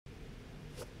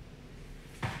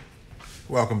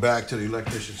Welcome back to the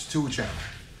Electricians 2 channel.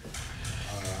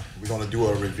 We're going to do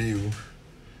a review,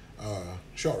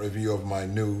 short review of my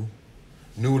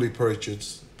newly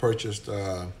purchased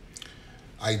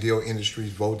Ideal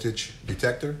Industries voltage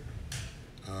detector.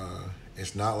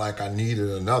 It's not like I needed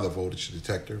another voltage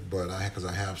detector, but because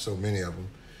I have so many of them.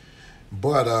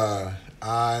 But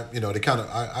I'm not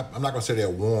going to say they're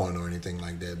worn or anything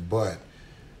like that. But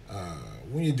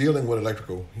when you're dealing with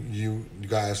electrical, you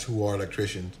guys who are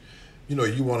electricians,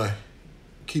 you want to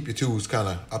keep your tools kind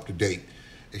of up to date,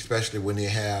 especially when they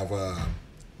have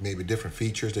maybe different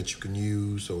features that you can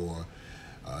use or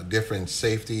different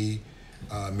safety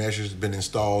measures have been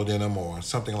installed in them or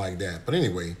something like that. But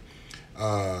anyway,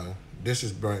 this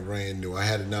is brand new. I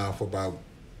had it now for about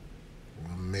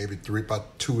maybe 3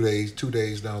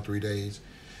 days now, 3 days.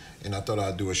 And I thought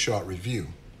I'd do a short review.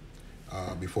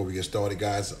 Before we get started,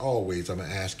 guys, always I'm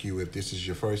gonna ask you if this is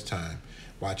your first time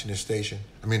watching this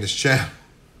channel,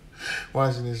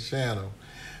 watching this channel,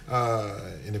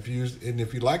 and if you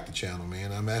like the channel,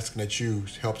 man, I'm asking that you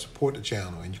help support the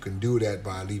channel, and you can do that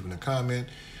by leaving a comment,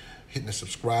 hitting the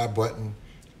subscribe button,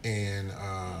 and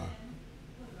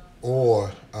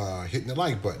or hitting the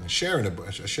like button, sharing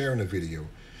the video.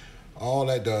 All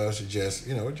that does is just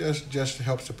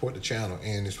help support the channel,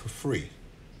 and it's for free.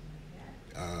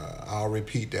 I'll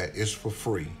repeat that, it's for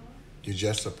free. You're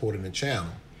just supporting the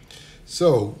channel.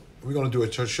 So we're going to do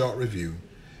a short review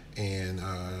and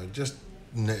just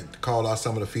call out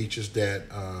some of the features that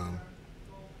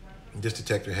this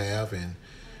detector have, and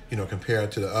compare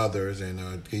it to the others,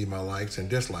 and give you my likes and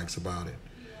dislikes about it.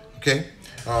 Okay.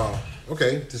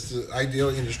 This is Ideal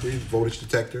Industries voltage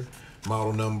detector,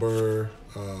 model number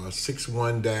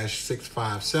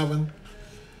 61-657.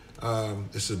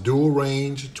 It's a dual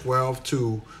range 12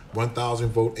 to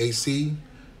 1000 volt AC,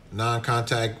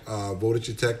 non-contact voltage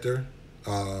detector,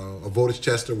 a voltage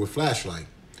tester with flashlight.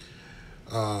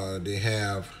 They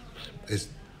have, let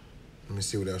me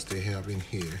see what else they have in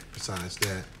here besides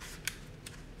that.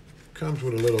 Comes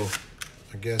with a little,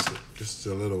 I guess, just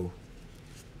a little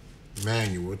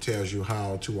manual. It tells you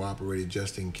how to operate it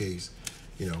just in case.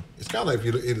 It's kind of like, if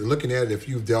you're looking at it, if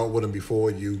you've dealt with them before,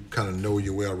 you kind of know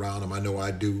your way around them. I know I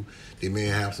do. They may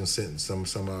have some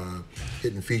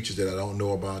hidden features that I don't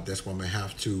know about. That's why I may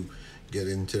have to get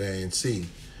into there and see.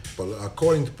 But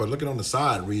looking on the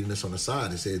side, reading this on the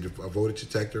side, it says a voltage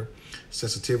detector,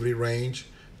 sensitivity range,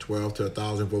 12 to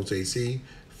 1000 volts AC,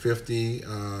 50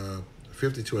 to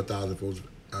 1000 volts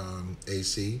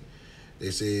AC. They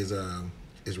say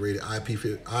it's rated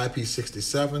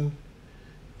IP67.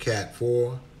 Cat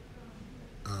 4,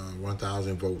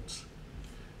 1000 volts.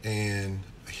 And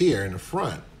here in the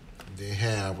front, they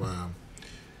have,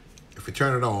 if we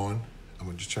turn it on, I'm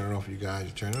gonna just turn it on for you guys,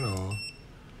 you turn it on.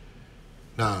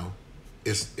 Now,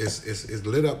 it's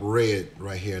lit up red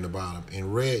right here in the bottom.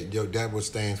 And red, that what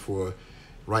stands for,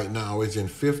 right now, it's in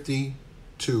 50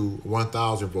 to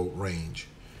 1000 volt range.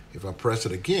 If I press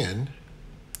it again,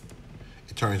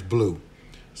 it turns blue.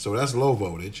 So that's low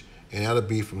voltage. And that'll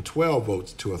be from 12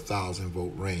 volts to 1000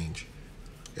 volt range.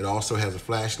 It also has a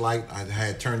flashlight. I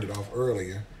had turned it off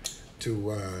earlier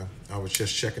I was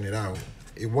just checking it out.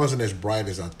 It wasn't as bright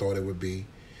as I thought it would be,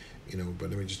 but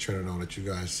let me just turn it on, let you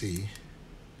guys see.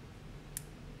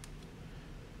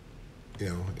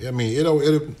 I mean,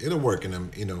 it'll work in a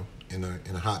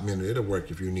hot minute. It'll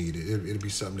work if you need it. It'll be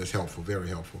something that's helpful, very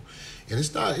helpful. And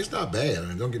it's not bad. I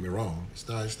mean, don't get me wrong. It's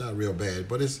not real bad,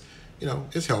 but it's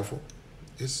helpful.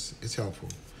 It's helpful.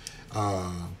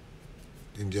 You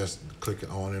can just click it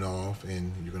on and off,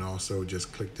 and you can also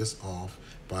just click this off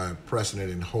by pressing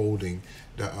it and holding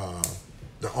the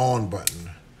on button,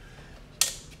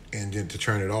 and then to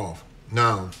turn it off.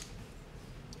 Now,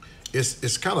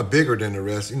 it's kind of bigger than the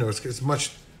rest. It's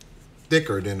much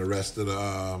thicker than the rest of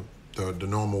the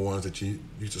normal ones that you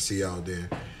used to see out there.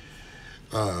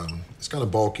 It's kind of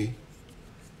bulky,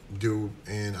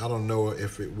 and I don't know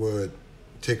if it would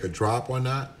take a drop or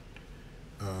not.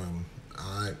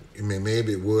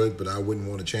 Maybe it would, but I wouldn't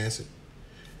want to chance it.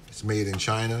 It's made in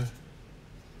China,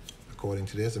 according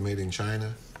to this. It's made in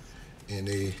China, and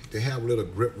they have a little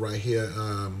grip right here,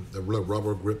 the little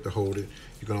rubber grip to hold it.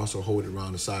 You can also hold it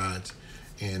around the sides,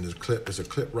 and there's a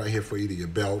clip right here for either your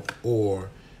belt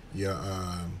or your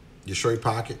shirt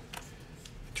pocket.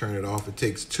 Turn it off. It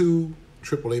takes 2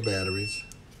 AAA batteries,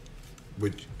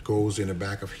 which goes in the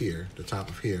back of here, the top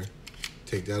of here.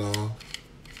 Take that off,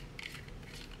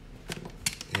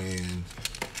 and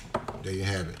there you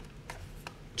have it.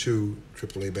 2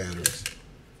 AAA batteries.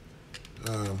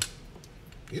 I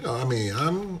don't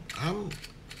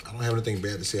have anything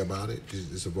bad to say about it.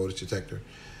 It's a voltage detector.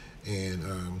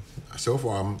 And so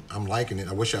far, I'm liking it.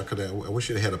 I wish I wish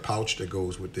it had a pouch that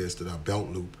goes with this, that a belt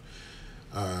loop,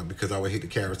 because I would hate to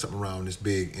carry something around this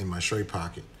big in my shirt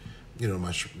pocket, you know,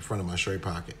 my front of my shirt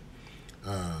pocket.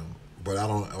 But I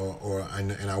don't,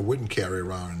 and I wouldn't carry it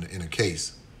around in a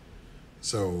case.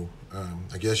 So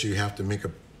I guess you have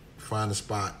to find a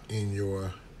spot in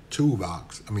your tool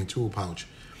pouch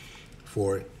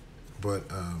for it. But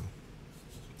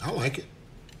I like it.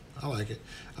 I like it.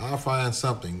 I'll find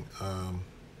something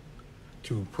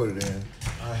to put it in.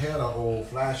 I had an old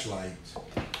flashlight.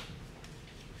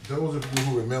 Those of you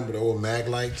who remember the old mag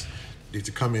lights, they used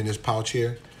to come in this pouch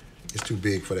here. It's too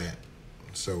big for that.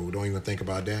 So don't even think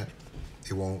about that.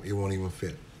 It won't even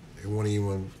fit. It won't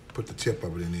even put the tip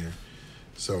of it in there.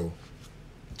 So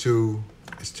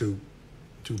it's too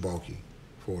bulky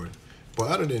for it. But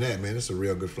other than that, man, it's a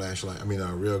real good flashlight. I mean,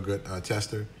 a real good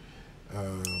tester.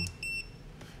 I'm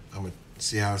gonna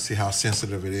see how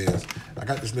sensitive it is. I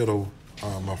got this little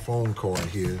my phone cord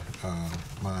here,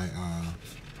 my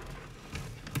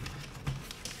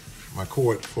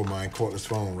cord for my cordless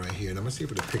phone right here, and I'm gonna see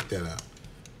if it'll pick that up.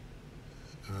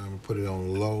 Put it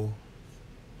on low.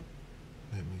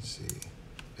 Let me see.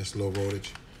 It's low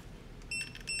voltage.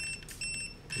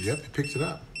 Yep, it picks it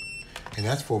up, and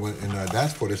that's for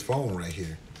this phone right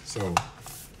here. So,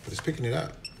 but it's picking it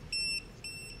up.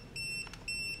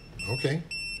 Okay.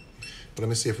 But let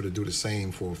me see if it'll do the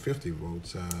same for 50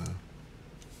 volts. And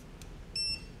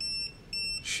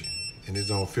it's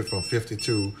on from 50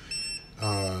 to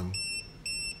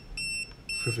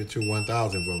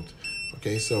 1,000 volts.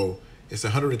 Okay, so it's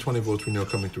 120 volts we know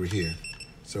coming through here.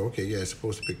 So okay, yeah, it's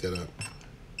supposed to pick that up.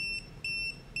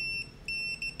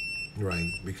 Right,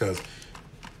 because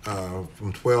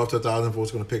from 12 to 1,000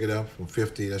 volts, going to pick it up. From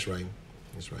 50, that's right.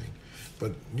 That's right.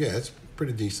 But yeah, it's a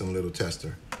pretty decent little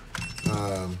tester.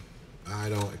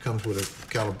 It comes with a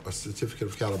certificate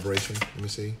of calibration. Let me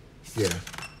see. Yeah.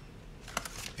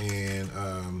 And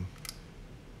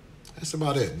that's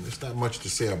about it. There's not much to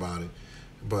say about it,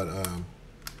 but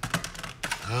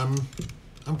I'm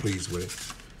pleased with it.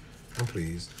 I'm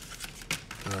pleased.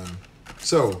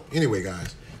 So anyway,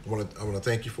 guys, I want to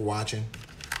thank you for watching.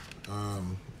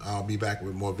 I'll be back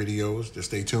with more videos. Just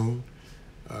stay tuned.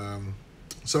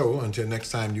 So until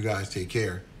next time, you guys take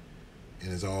care.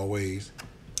 And as always,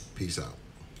 peace out.